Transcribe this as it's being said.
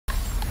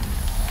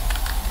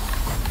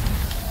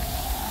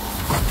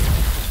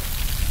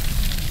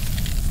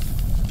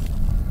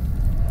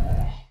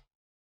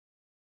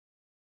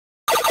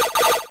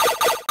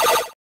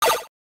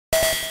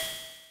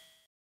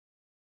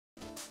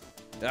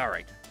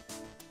Alright.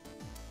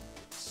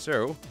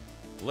 So,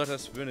 let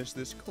us finish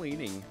this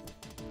cleaning.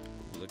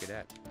 Look at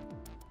that.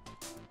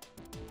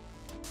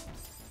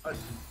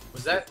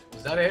 Was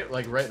that it?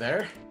 Like right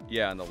there?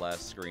 Yeah, on the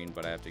last screen,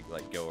 but I have to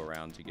like go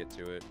around to get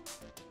to it.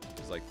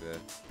 It's like the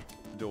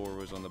door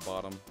was on the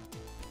bottom.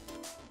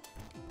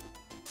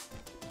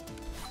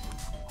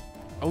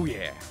 Oh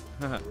yeah.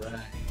 Right.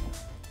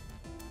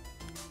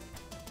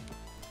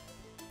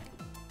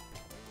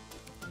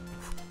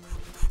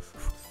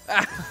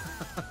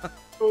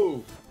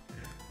 Ooh.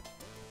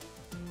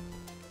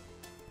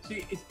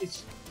 See,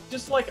 it's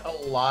just like a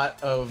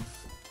lot of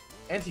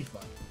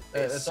anti-fun.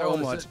 It's so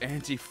much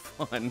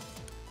anti-fun.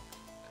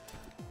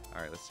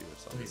 Alright, let's see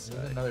what's on this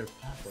There's side. another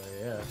pathway,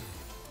 yeah.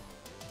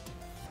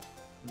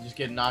 You just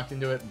get knocked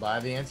into it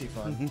by the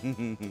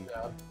anti-fun.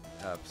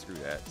 Yeah. Screw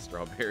that.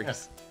 Strawberries. Yeah,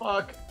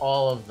 fuck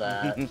all of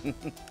that.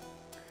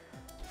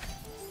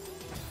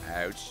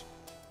 Ouch.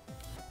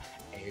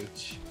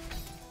 Ouch.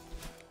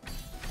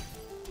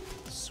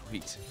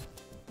 Sweet.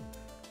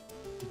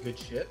 Good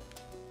shit.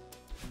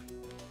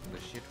 The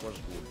shit was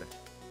good.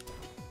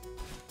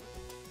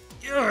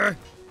 Yeah.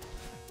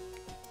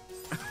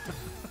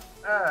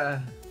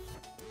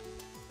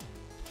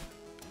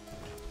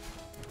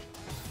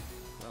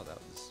 Well, that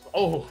was...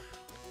 Oh,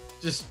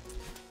 just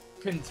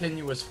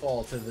continuous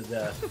fall to the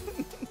death.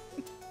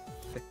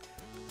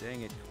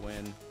 Dang it,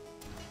 Quinn.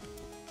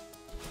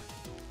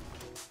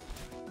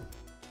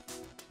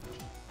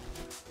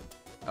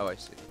 Oh, I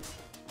see.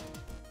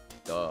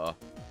 Duh.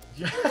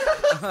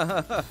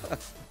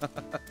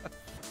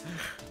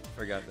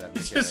 Forgot that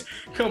mechanic. Just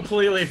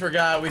completely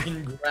forgot we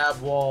can grab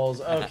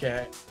walls.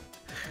 Okay.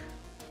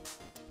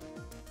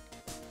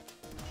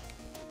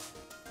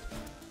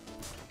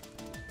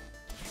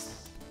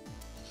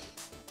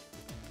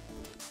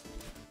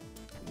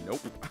 Nope.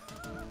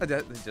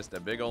 That's just a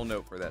big old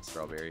note for that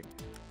strawberry.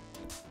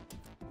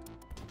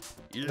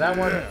 Yeah. That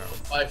one,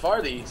 by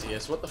far the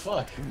easiest. What the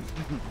fuck?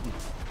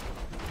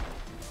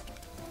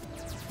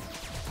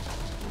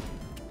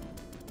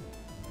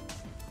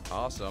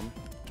 Awesome.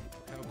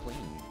 How clean.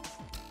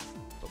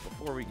 But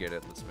before we get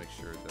it, let's make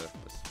sure that,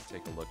 let's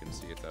take a look and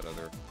see if that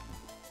other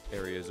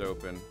area is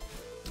open.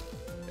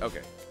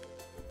 Okay.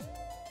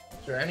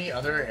 Is there any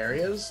other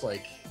areas?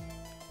 Like,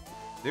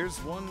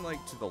 There's one,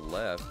 like, to the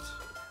left.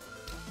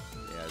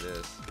 Yeah, it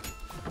is.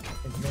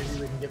 think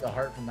maybe we can get the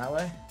heart from that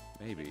way?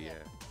 Maybe, yeah.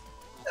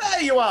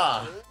 There you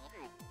are!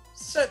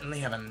 Certainly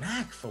have a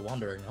knack for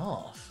wandering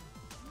off.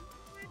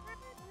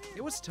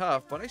 It was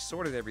tough, but I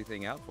sorted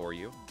everything out for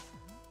you.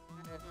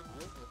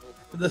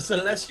 The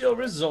Celestial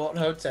Resort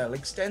Hotel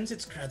extends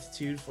its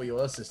gratitude for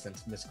your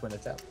assistance, Miss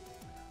Quinnetel.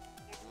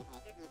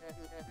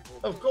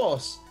 Of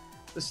course,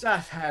 the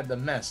staff had the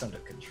mess under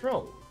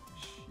control.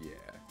 Yeah.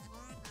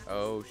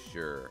 Oh,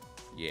 sure.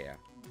 Yeah.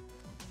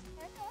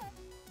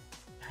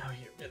 How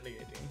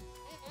humiliating.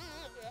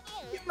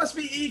 You must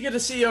be eager to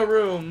see your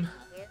room.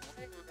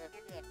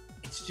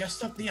 It's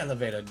just up the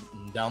elevator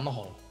and down the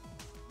hall.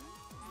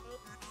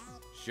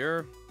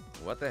 Sure.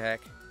 What the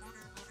heck?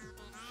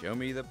 Show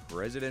me the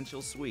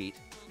presidential suite.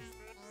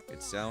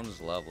 It sounds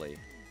lovely.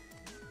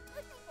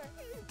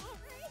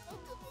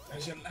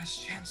 There's your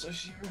last chance,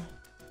 Oshiro.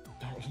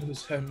 Don't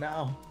lose her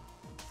now.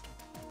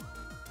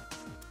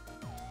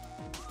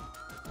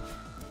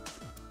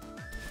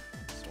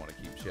 Just want to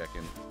keep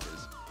checking.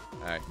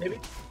 Alright. Maybe?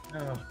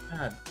 Oh,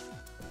 God.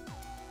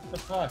 What the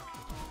fuck?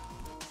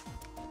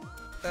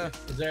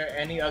 Is there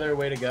any other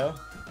way to go?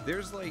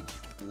 There's like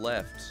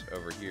left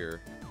over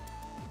here.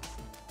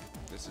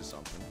 This is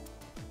something.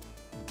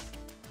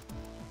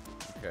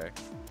 Okay.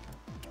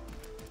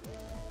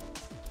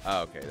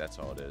 Oh, okay, that's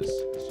all it is.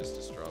 It's just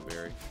a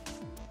strawberry.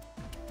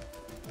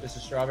 Just a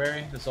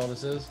strawberry? That's all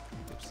this is?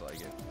 Looks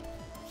like it.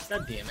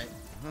 God damn it.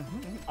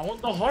 I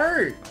want the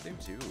heart! I do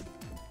too.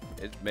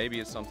 Maybe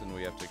it's something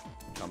we have to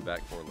come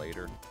back for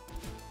later.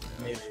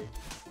 Yeah. Maybe.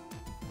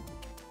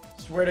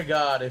 Swear to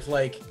God, if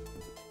like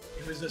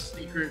it was a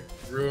secret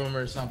room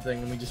or something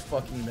and we just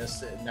fucking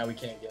missed it and now we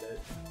can't get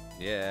it.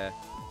 Yeah.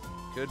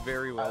 Could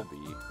very well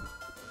be.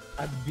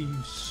 I'd be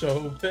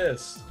so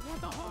pissed. I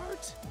want the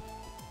heart.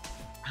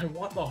 I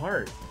want the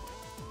heart.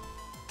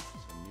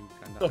 It's a new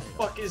kind The of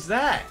fuck is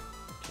that?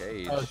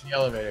 cage. Oh, it's the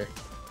elevator.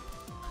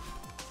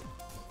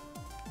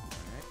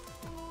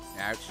 Alright.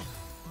 Ouch.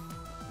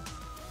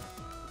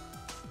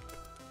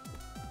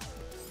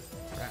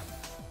 Crap.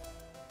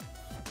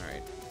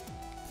 Alright.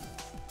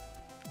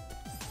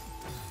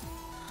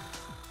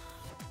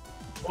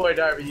 Boy,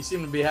 Darby, you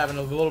seem to be having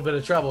a little bit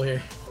of trouble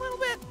here. A little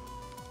bit.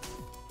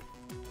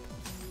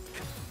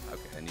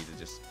 Okay, I need to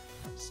just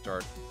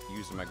start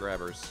using my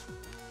grabbers.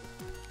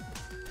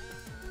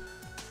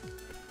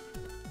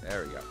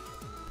 There we go.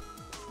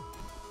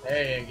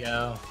 There you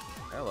go.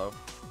 Hello.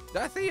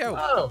 Ah, Theo!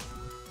 Oh!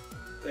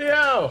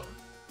 Theo!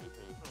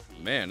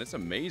 Man, it's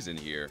amazing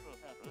here.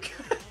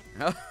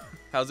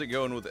 How's it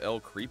going with El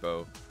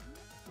Creepo?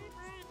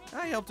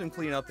 I helped him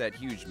clean up that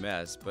huge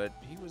mess, but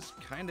he was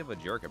kind of a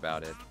jerk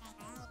about it.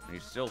 And he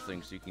still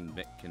thinks he can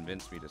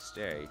convince me to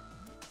stay.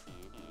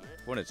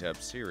 Quinitep,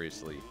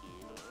 seriously.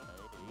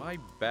 My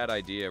bad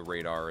idea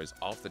radar is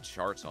off the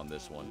charts on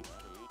this one.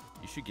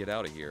 You should get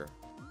out of here.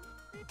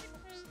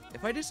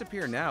 If I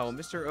disappear now,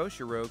 Mr.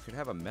 Oshiro could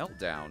have a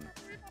meltdown.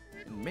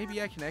 And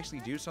maybe I can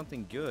actually do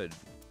something good.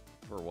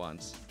 For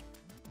once.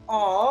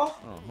 Aww.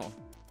 Oh,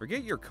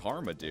 forget your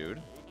karma, dude.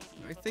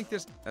 I think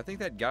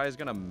that guy is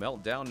gonna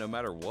melt down no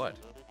matter what.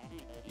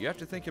 You have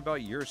to think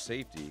about your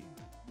safety.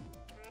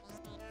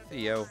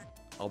 Theo,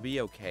 I'll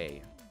be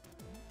okay.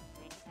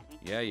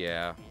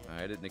 Yeah,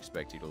 I didn't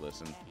expect you to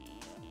listen.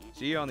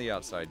 See you on the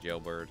outside,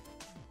 jailbird.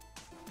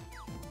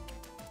 Right.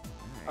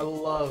 I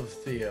love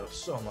Theo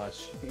so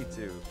much. Me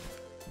too.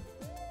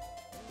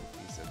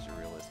 He's such a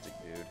realistic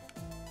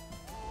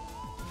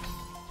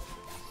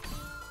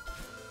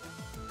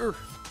dude.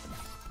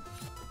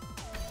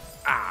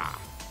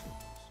 Ah!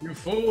 You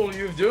fool,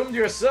 you've doomed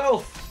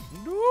yourself!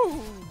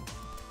 No!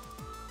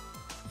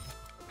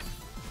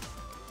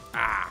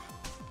 Ah!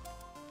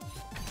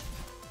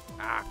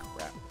 Ah,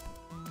 crap.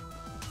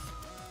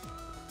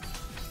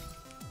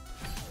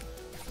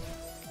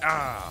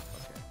 Ah!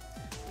 Okay.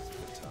 This is a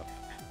bit tough.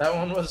 That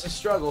one was a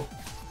struggle.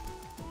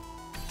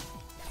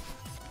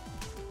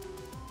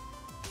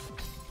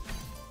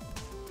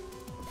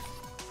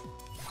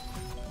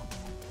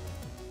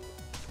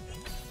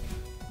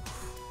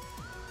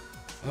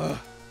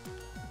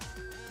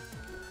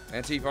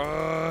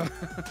 Antifa!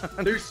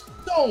 There's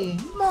so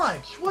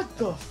much! What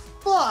the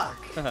fuck?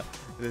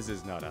 This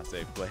is not a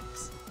safe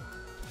place.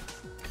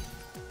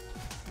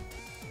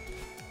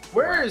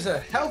 Where is a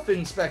health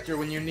inspector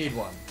when you need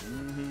one?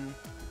 Mm-hmm.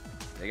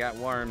 They got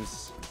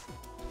worms.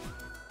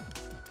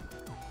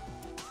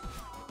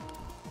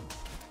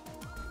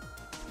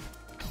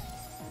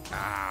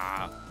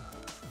 Ah!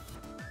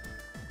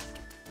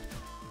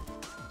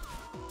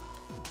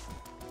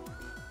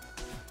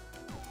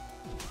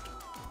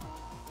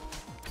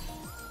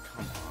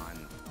 Come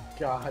on.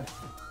 God.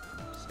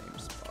 Same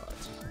spot.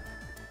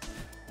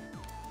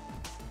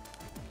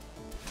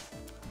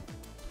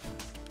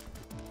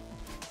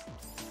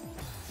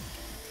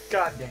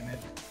 God damn it.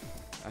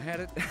 I had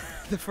it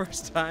the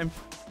first time.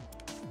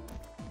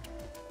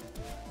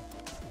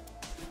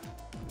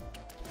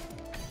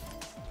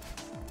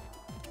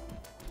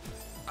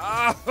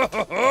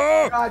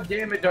 Oh! God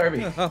damn it,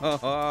 Darby.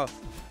 Okay.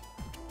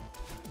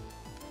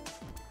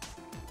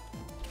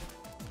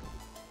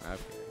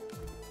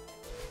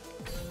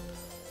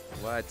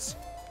 What?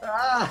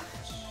 Ah!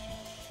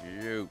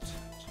 Shoot.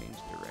 Change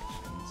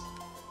directions.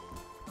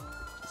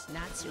 It's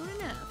not soon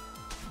enough.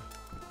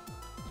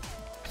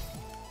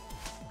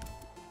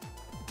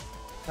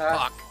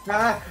 Fuck.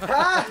 Ah!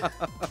 Ah!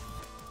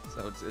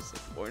 So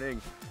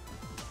disappointing.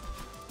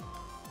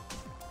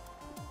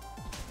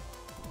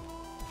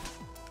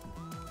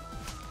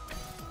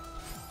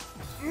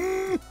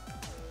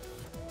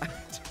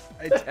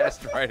 I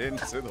dashed right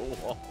into the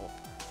wall.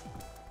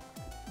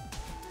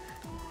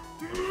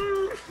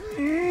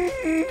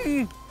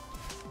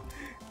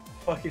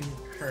 Fucking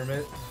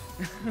Kermit.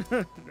 I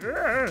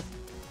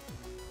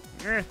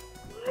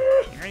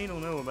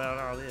don't know about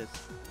all this.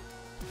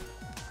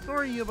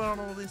 Sorry about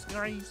all this,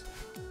 guys.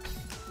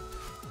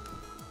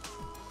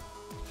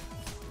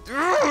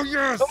 Oh,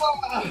 yes!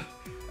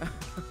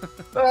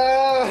 Ah!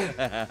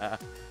 Ah!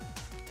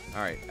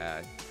 Alright,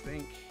 I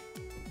think...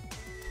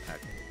 Okay,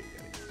 you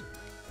gotta use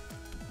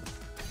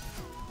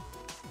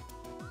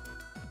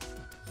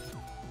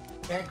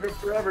it. Can't grip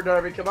forever,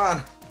 Darby. Come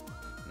on.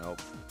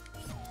 Nope.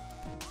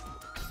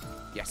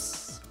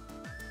 Yes!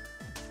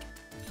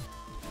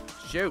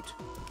 Shoot!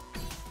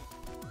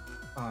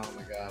 Oh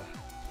my god.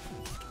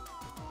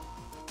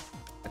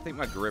 I think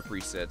my grip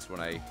resets when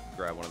I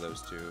grab one of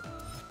those two.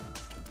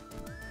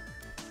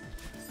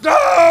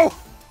 No!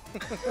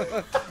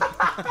 There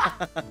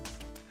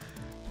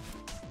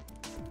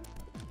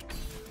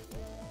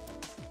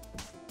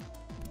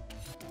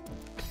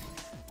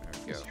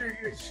we go.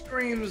 Your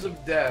screams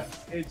of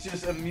death. It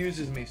just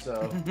amuses me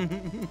so.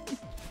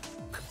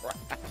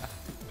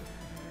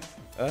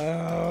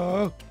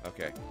 Oh!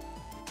 Okay.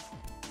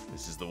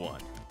 This is the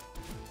one.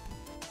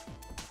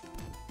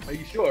 Are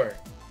you sure?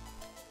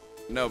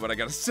 No, but I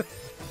gotta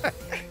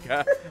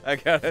I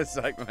gotta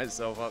psych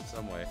myself up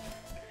some way.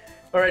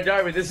 Alright,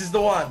 Darby, this is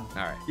the one.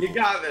 Alright. You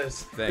got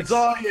this. Thanks. It's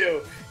all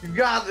you. You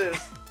got this.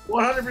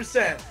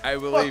 100%. I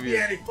believe Fuck you. the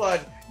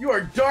anti-flood. You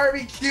are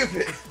Darby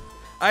Cupid.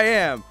 I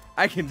am.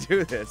 I can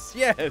do this.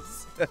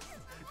 Yes.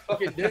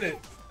 Fucking did it.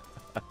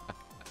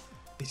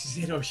 This is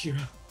it,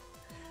 Oshiro.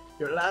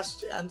 Your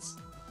last chance.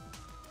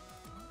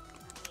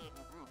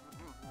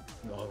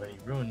 You already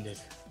ruined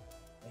it.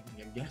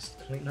 Making a guest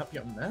clean up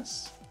your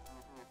mess?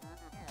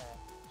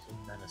 So you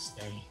better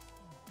stay.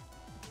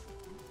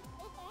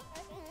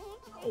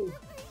 Oh,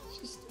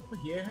 she's still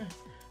here.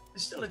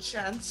 There's still a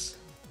chance.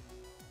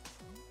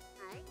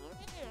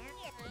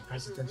 The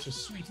presidential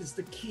suite is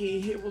the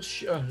key. It will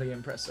surely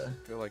impress her.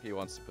 I feel like he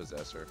wants to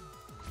possess her.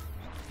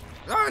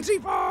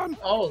 Anti-bomb!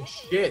 Oh,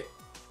 shit.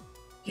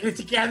 Get it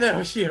together,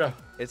 Oshiro.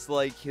 It's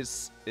like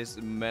his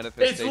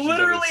manifestation. It's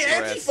literally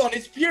anti-fun.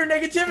 It's pure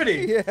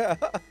negativity. Yeah.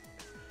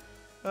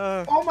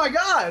 Oh my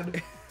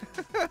god.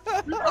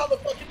 You're on the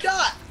fucking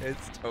dot.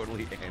 It's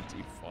totally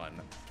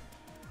anti-fun.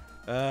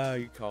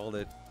 You called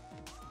it.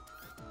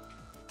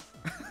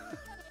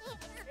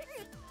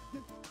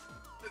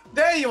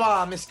 There you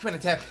are, Miss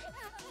Quinitep.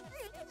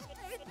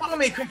 Follow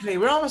me quickly.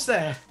 We're almost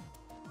there.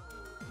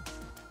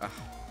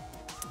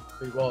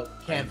 Well,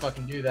 can't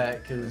fucking do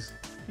that because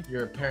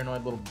you're a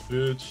paranoid little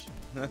bitch.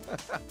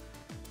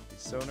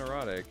 He's so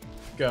neurotic.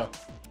 Go.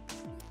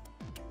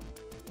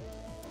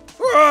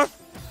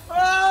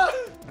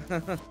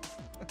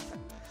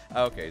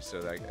 Okay,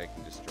 so I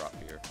can just drop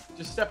here.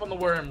 Just step on the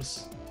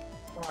worms.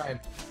 Fine.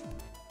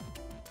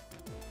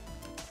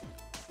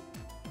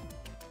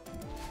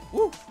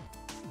 Woo!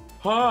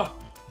 Huh?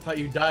 I thought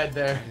you died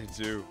there. I did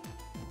too.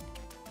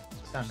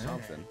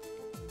 Something.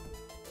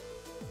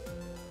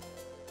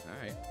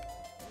 Alright.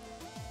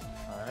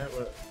 Alright,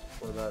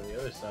 what about the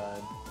other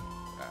side?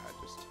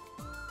 Just...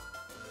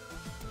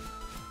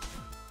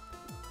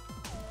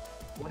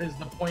 What is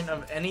the point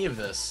of any of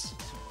this?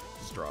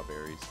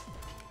 Strawberries.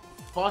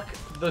 Fuck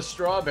the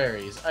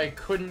strawberries. I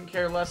couldn't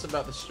care less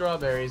about the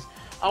strawberries.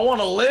 I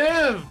want to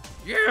live!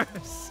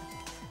 Yes!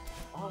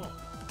 Oh,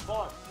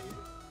 fuck, dude.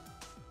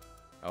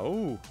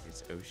 Oh,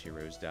 it's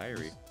Oshiro's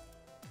diary.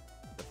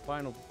 The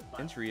final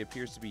entry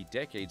appears to be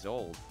decades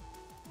old.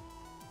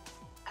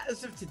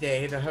 As of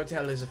today, the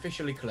hotel is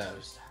officially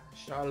closed.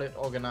 Charlotte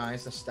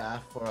organized the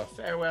staff for a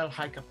farewell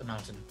hike up the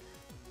mountain.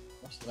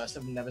 Most of us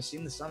have never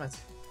seen the summit.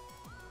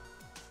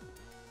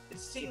 It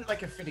seemed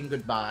like a fitting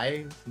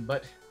goodbye,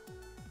 but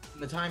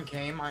when the time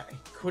came, I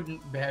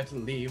couldn't bear to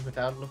leave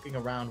without looking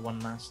around one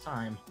last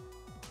time.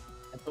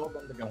 I told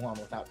them to go on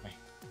without me.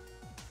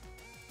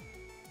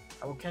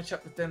 I will catch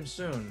up with them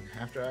soon,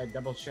 after I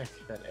double-check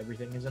that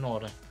everything is in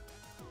order.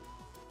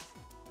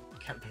 I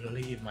can't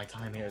believe my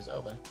time here is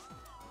over.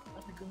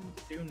 What am I going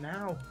to do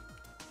now?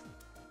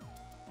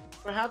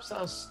 Perhaps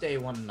I'll stay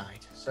one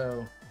night,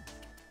 so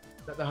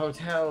that the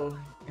hotel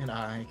and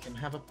I can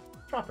have a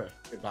proper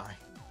goodbye.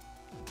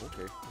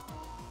 Okay.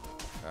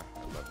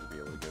 I'd love to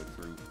be able to go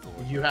through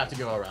floors. You have to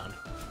go around.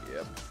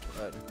 Yep.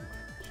 I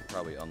should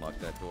probably unlock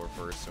that door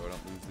first so I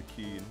don't lose the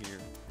key in here.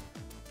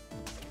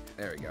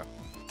 There we go.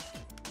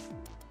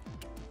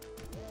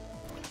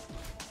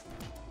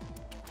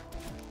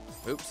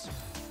 Oops.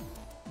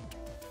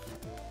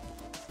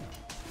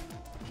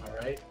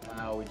 Alright,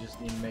 now we just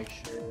need to make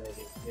sure that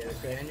you get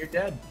okay and you're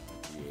dead.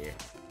 Yeah.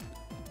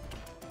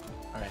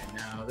 Alright,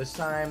 now this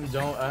time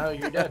don't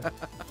you're dead.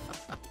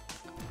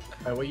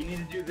 Alright, what you need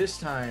to do this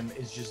time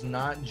is just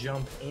not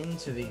jump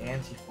into the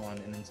anti-fun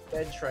and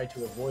instead try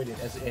to avoid it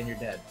and you're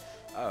dead.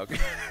 Oh, okay.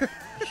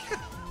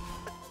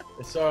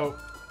 So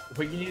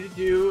what you need to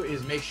do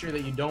is make sure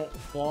that you don't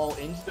fall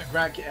into the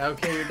ground.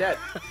 Okay, you're dead.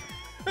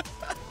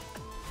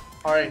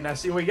 Alright, now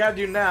see what you gotta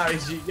do now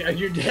is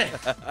you're dead.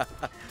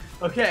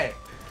 Okay.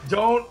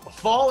 Don't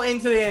fall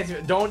into the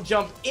anti. Don't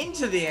jump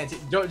into the anti.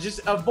 Don't just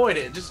avoid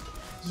it. Just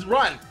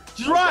run.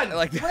 Just run.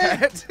 Like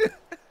that.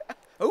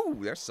 Oh,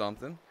 there's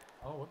something.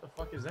 Oh, what the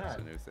fuck is that?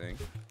 That's a new thing.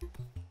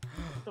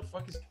 What the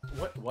fuck is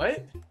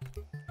what?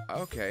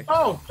 Okay.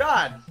 Oh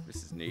God. This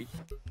is neat.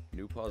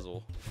 New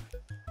puzzle.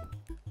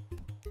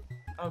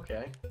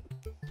 Okay.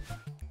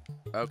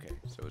 Okay,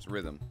 so it's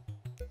rhythm.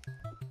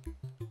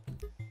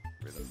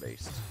 Rhythm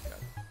based. Got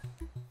it.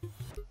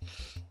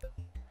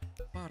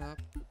 Ba-da.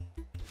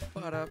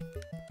 Ba-da.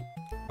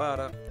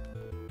 Ba-da.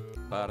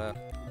 Ba-da.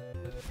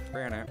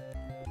 Brana.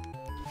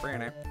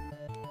 Brana.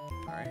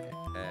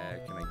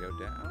 Alright, can I go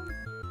down?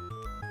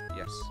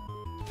 Yes.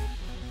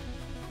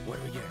 What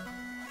do we get?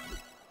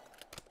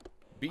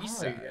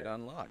 B-side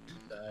unlocked.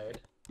 B-side.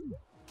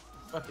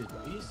 Fuck is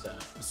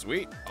B-side?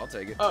 Sweet, I'll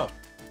take it. Oh.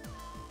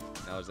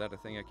 Now is that a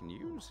thing I can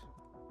use?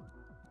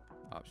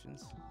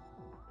 Options.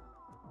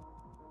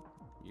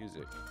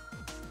 Music.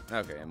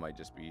 Okay, it might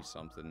just be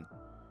something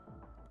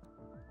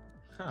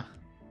Huh.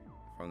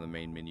 from the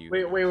main menu.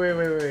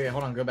 Wait.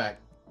 Hold on, go back.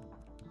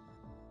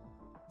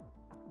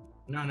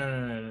 No.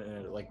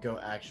 Like, go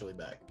actually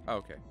back.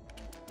 Okay.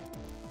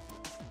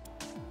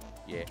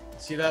 Yeah.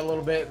 See that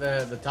little bit,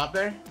 the top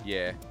there?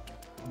 Yeah.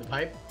 The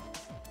pipe?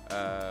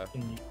 Uh.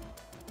 On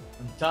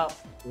the top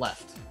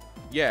left.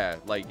 Yeah,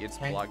 like it's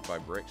Okay. blocked by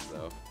bricks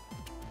though.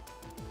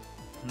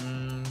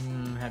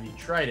 Have you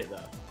tried it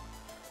though?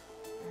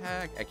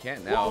 Heck, I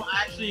can't now. Well,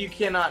 actually, you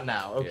cannot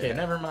now. Okay, Yeah.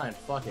 never mind.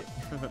 Fuck it.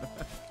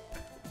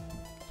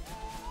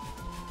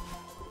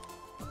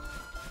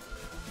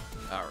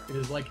 Alright. It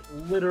is like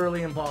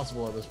literally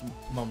impossible at this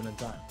moment in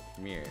time.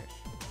 Yes.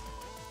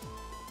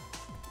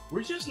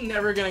 We're just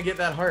never gonna get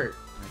that heart.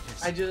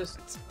 I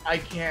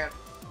can't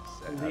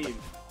sad.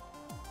 believe.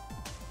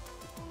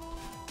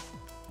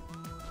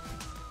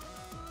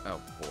 Oh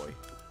boy.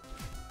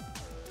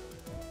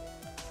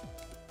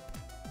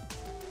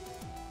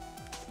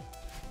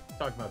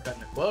 Talking about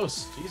cutting it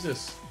close.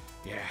 Jesus.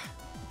 Yeah.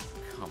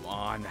 Come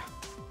on.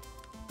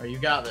 Alright, you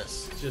got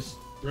this. Just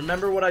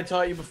remember what I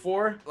taught you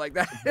before. Like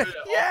that. Do it at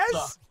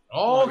Yes.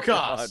 All Oh my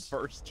God, costs.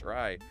 first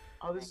try.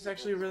 Oh, this is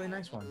actually a really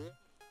nice one.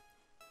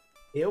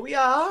 Here we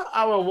are,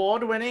 our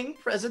award-winning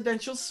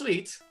presidential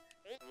suite.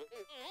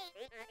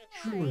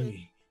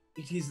 Truly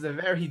It is the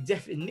very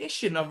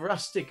definition of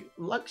rustic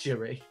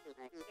luxury.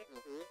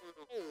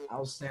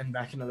 I'll stand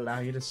back and allow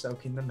you to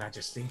soak in the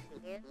majesty.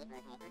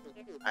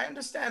 I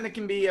understand it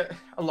can be a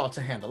lot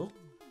to handle.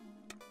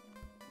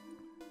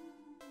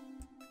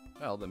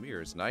 Well, the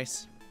mirror's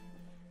nice.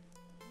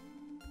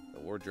 The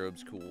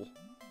wardrobe's cool.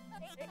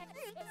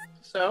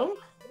 So,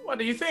 what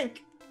do you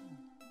think?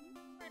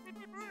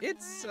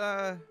 It's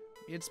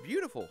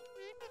beautiful.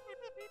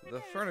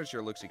 The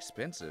furniture looks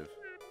expensive.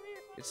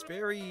 It's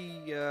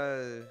very,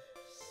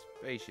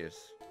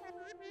 spacious.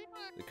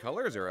 The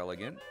colors are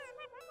elegant.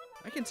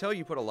 I can tell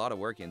you put a lot of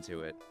work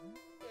into it.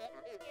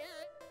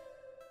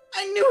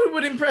 I knew it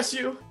would impress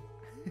you!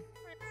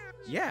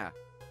 Yeah.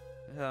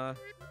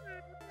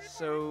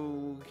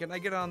 So, can I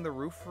get on the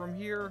roof from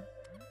here?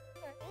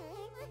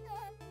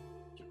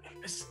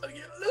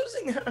 You're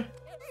losing her!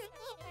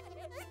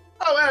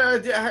 Oh,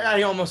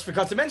 I almost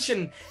forgot to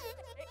mention.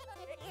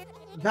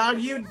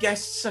 Valued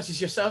guests such as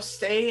yourself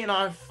stay in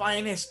our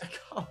finest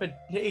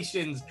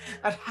accommodations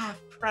at half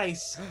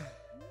price.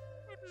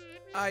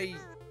 I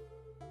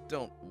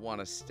don't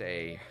want to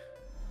stay.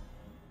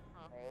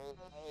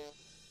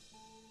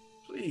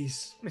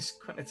 Please, Miss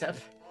Quinitep.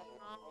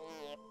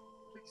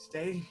 Please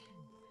stay.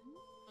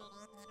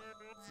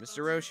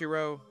 Mr.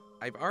 Oshiro,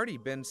 I've already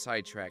been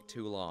sidetracked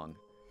too long.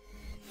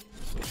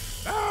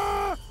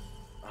 Ah!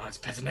 Oh, it's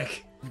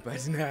Petnik.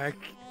 Beznak.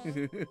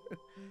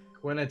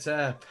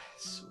 Quinitep,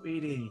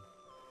 sweetie.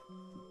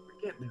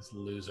 Forget this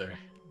loser.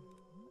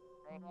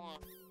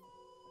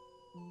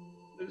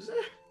 Loser?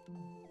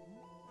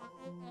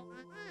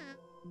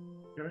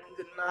 You're in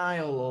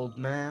denial, old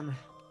man.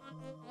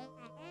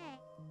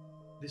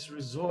 This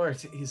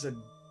resort is a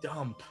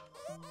dump.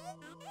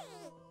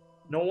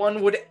 No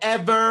one would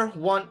ever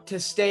want to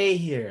stay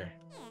here.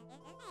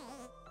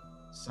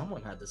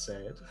 Someone had to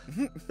say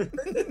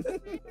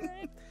it.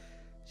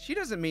 She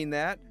doesn't mean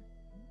that.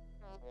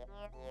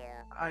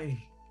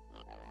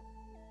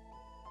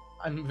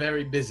 I'm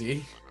very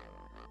busy.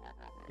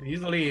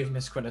 Please leave,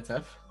 Miss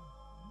Quinitep.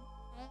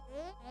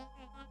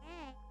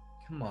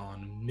 Come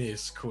on,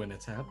 Miss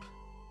Quinitep.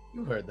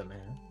 You heard the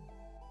man.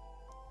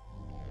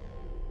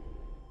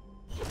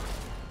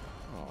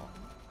 Oh.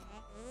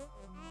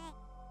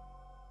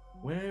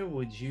 Where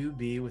would you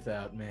be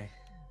without me?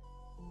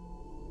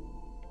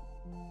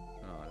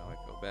 Oh, now I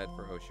feel bad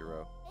for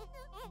Hoshiro.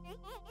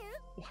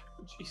 Why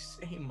would she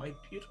say my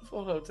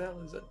beautiful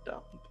hotel is a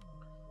dump?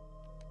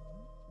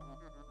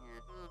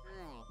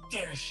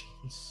 Dare she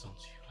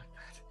insult you like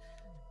that?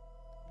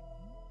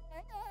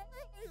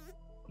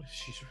 What if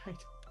she's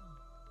right?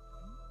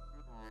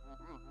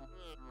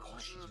 Of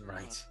course she's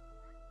right.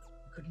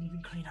 I couldn't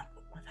even clean up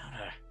without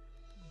her.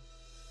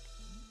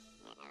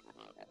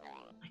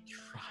 I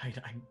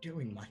tried. I'm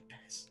doing my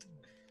best.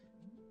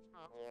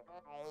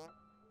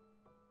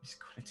 Miss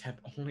Quinitep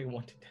only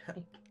wanted to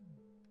help.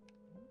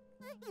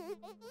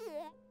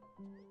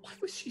 Why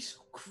was she so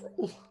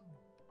cruel?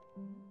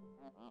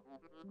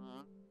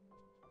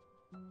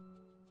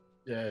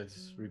 Yeah, it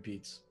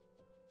repeats.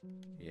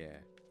 Yeah.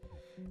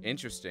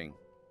 Interesting.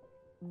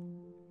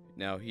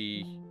 Now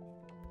he...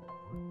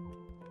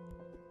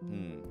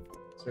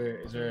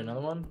 Is there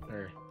another one?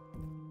 Or...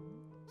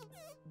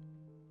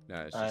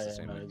 No, it's just the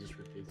same no, one. it just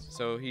repeats.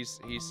 So he's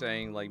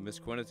saying, like, Miss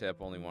Quinitep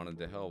only wanted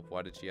to help.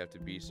 Why did she have to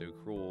be so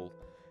cruel?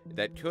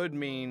 That could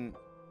mean...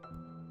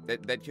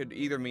 That could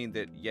either mean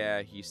that,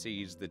 yeah, he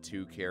sees the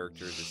two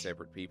characters as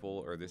separate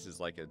people, or this is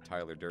like a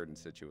Tyler Durden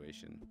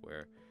situation,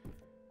 where...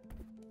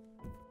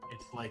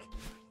 It's like,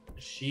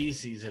 she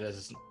sees it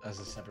as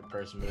a separate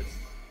person, but it's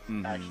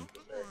actually...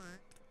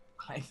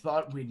 I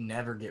thought we'd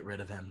never get rid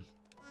of him.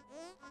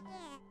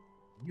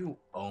 You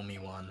owe me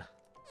one.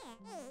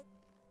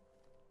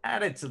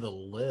 Add it to the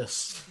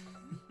list.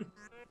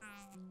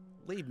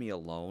 Leave me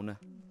alone.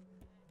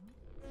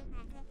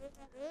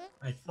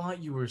 I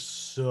thought you were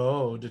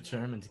so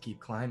determined to keep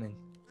climbing.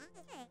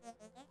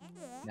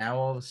 Now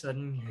all of a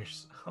sudden you're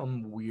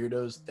some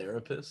weirdo's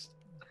therapist.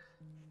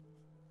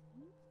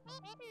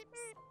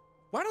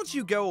 Why don't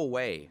you go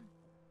away?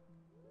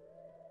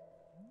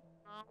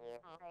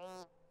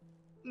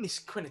 Miss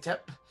Quinitep,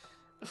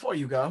 before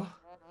you go,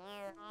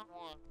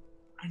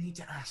 I need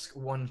to ask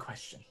one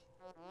question.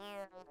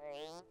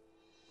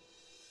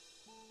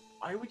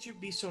 Why would you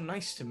be so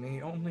nice to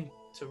me only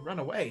to run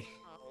away?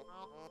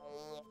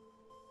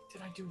 What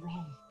did I do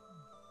wrong?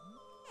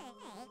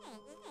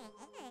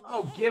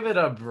 Oh, give it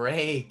a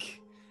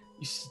break.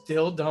 You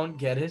still don't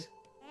get it?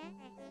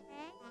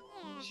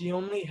 She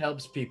only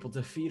helps people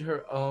to feed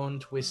her own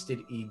twisted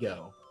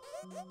ego.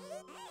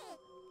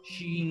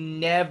 She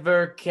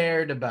never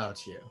cared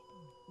about you.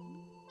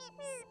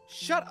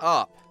 Shut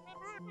up.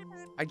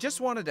 I just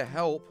wanted to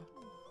help.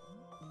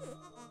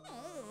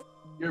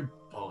 You're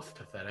both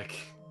pathetic.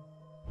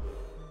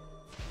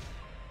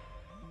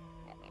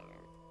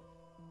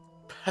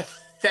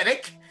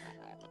 Pathetic?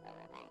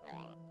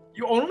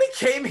 You only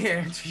came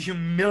here to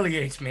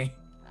humiliate me.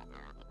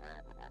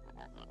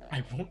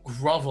 I won't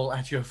grovel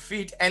at your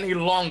feet any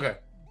longer.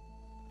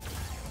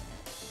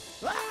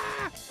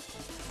 Ah!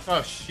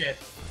 Oh, shit.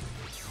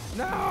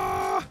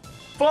 No!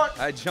 fuck?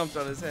 I jumped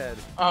on his head.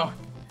 Oh,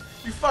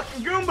 you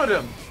fucking Goomba'd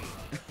him.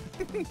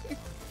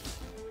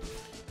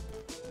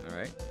 All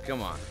right,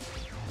 come on.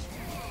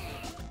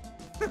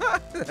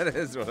 That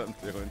is what I'm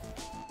doing.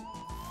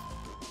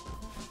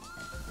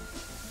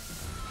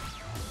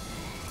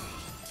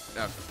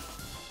 Okay.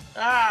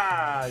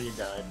 Ah, you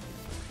died.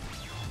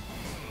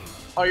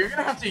 Oh, you're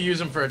gonna have to use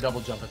him for a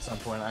double jump at some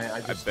point.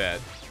 I bet.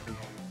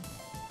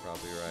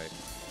 Probably right.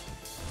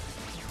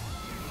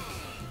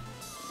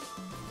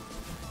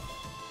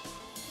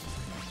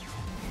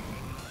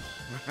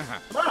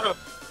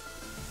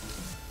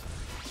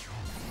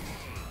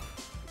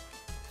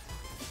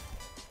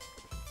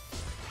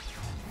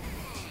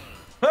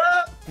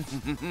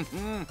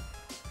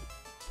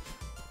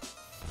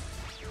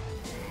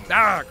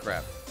 Ah,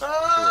 crap.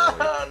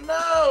 Oh,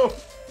 no!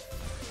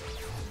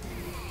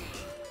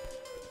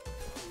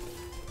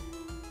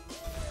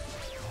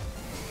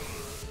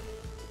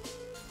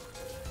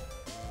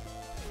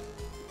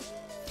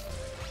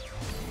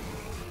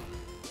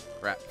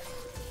 Crap.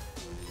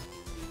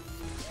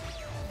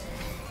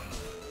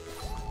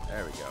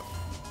 There we go.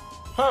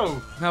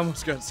 Oh! I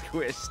almost got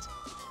squished.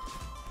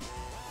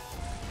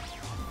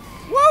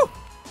 Woo!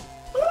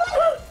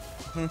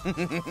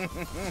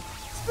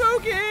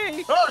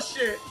 Spooky! Oh,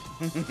 shit!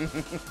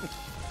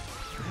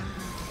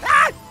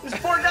 Ah! This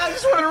poor guy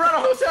just wanted to run a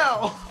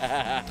hotel!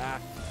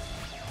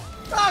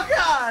 Oh,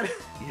 God!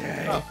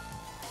 Yay. Oh,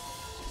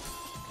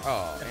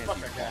 Oh, yeah, fuck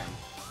that guy.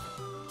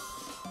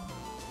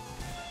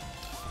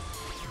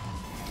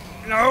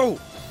 no!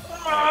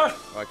 Ah!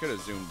 Oh, I could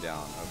have zoomed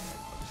down. Okay,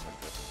 I'll just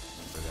like this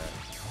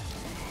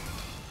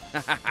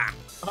for that.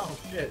 Oh,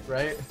 shit,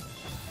 right?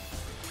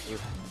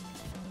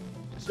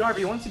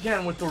 Darby, once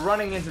again, with the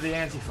running into the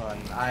anti-fun,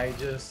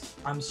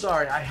 I'm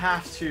sorry, I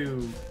have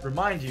to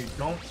remind you,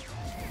 don't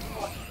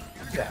fucking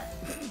do that.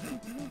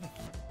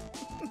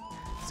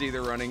 It's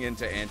either running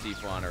into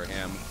Antifon or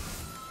him.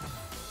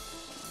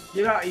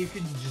 You know, you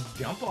could just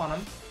jump on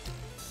him.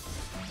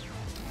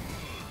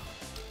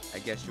 I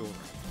guess you'll.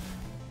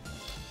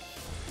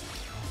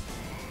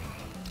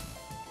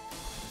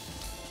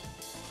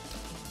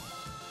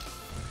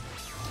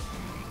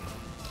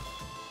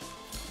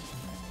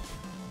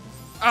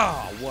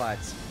 Oh, what?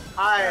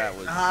 That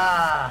was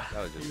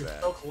just you were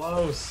bad. so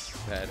close.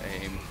 Bad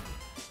aim.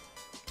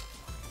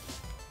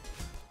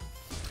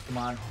 Come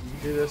on, you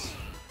can do this.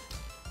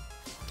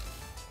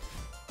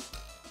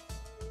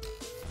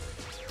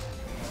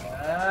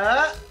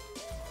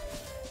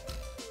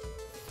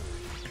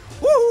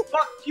 Woo!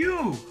 Fuck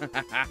you!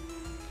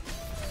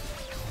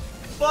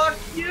 Fuck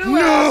you!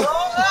 No!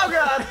 asshole! Oh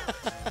god!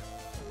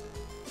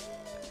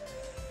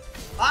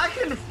 I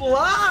can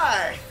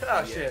fly!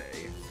 Oh shit.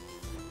 Yay.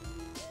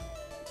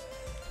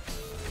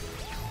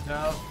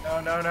 No,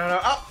 no, no, no, no.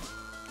 Oh!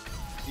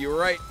 You were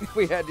right.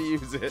 We had to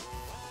use it.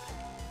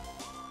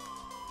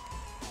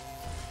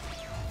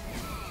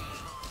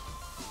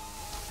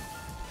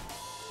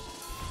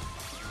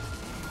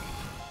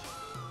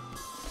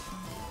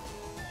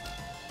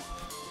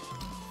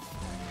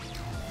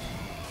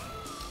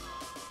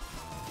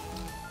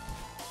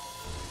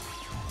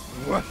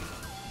 What?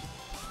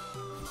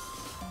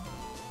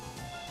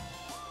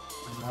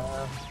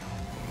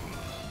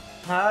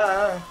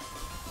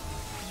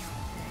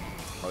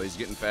 Oh, he's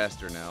getting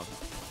faster now.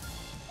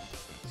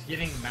 He's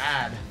getting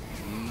mad.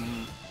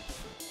 Mm.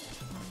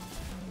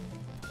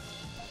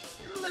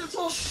 You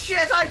little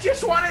shit! I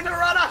just wanted to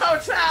run a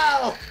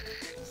hotel!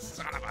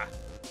 Son of a.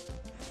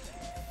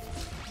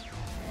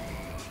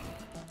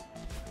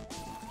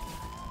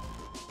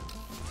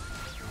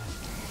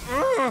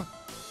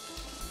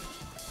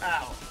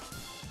 Ow.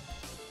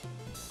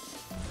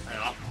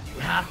 You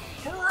have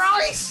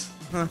price!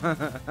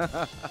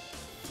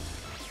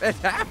 At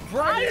half I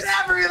price? did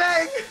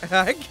everything!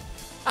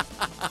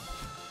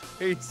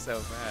 He's so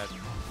mad.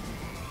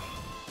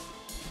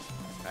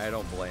 I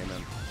don't blame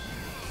him.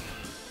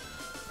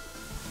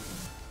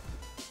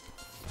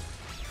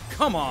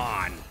 Come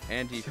on! God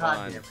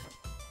Anti-fun. damn it.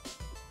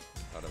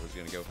 Thought it was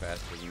gonna go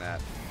faster than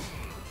that.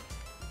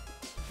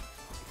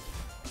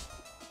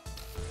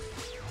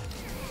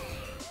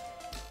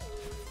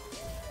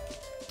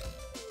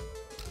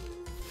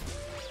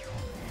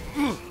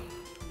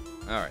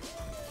 All right.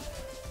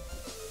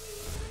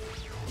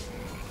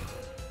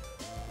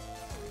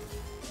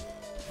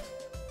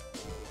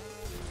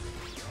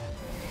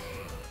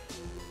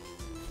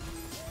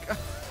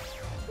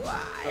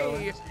 So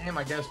in this game,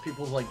 I guess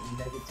people like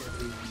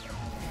negativity.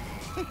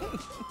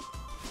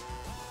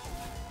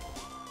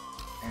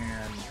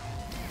 And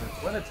for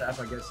Splinitap,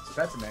 I guess it's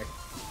Petamic.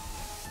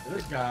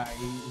 This guy,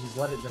 he's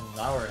let it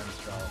devour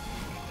himself.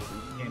 He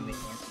became the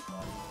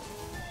anti-fun.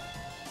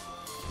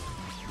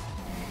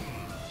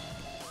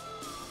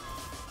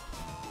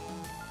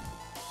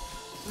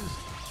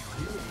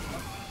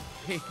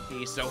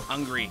 He's so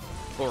hungry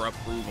for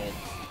approval.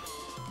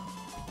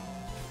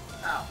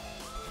 Ow.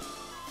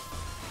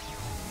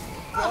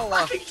 Well,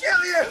 I'll fucking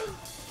kill you!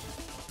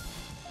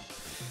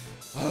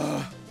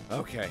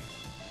 Okay.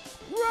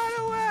 Run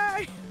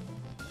away!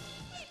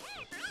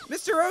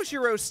 Mr.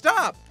 Oshiro,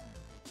 stop!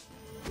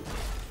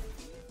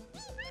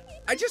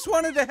 I just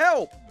wanted to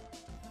help.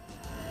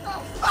 I'll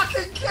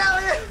fucking kill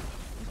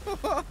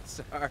you!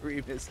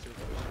 Sorry, Mr.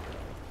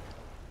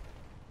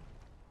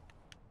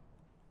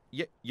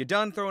 You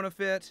done throwing a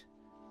fit?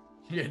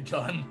 You're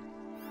done.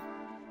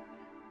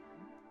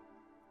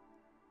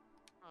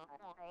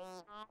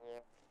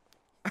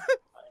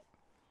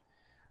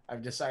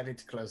 I've decided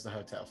to close the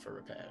hotel for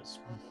repairs.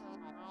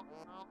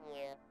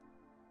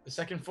 The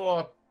second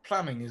floor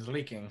plumbing is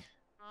leaking.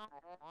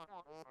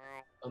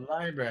 The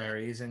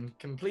library is in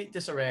complete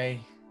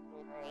disarray.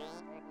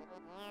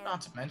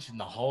 Not to mention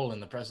the hole in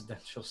the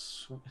presidential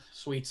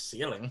suite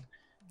ceiling.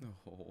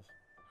 No.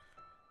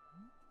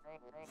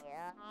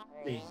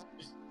 Please,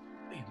 just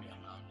leave me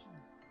alone.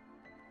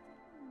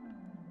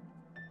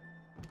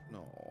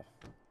 No.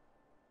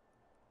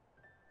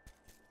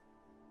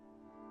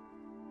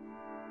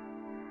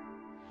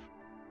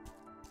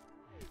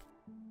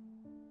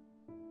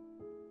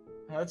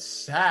 That's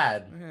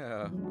sad.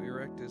 Yeah, we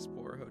wrecked his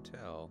poor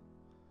hotel.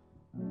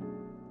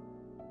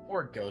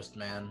 Poor ghost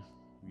man.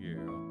 Yeah.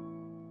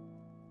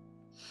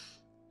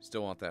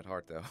 Still want that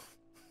heart, though.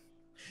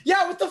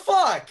 Yeah, what the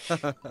fuck?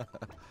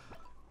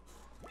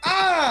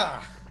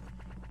 Ah!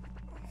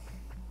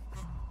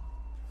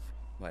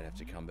 Might have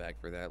to come back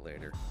for that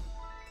later.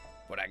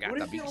 But I got What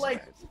the if you, beast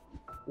like- eyes.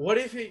 What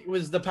if it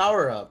was the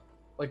power up,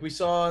 like we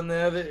saw in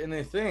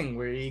the thing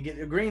where you get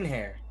your green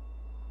hair?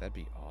 That'd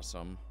be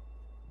awesome.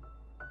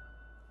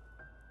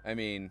 I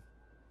mean,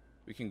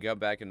 we can go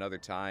back another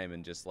time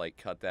and just like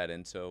cut that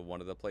into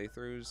one of the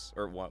playthroughs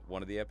or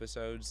one of the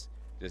episodes.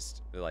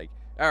 Just like,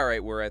 all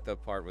right, we're at the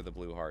part with the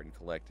blue heart and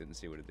collect it and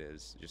see what it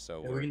is. Just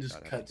so Yeah, we're we can just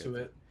not cut having to go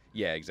it.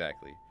 Yeah,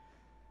 exactly.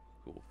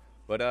 Cool.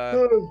 But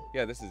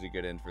yeah, this is a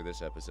good end for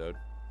this episode.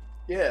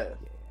 Yeah.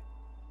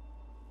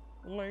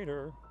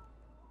 Later.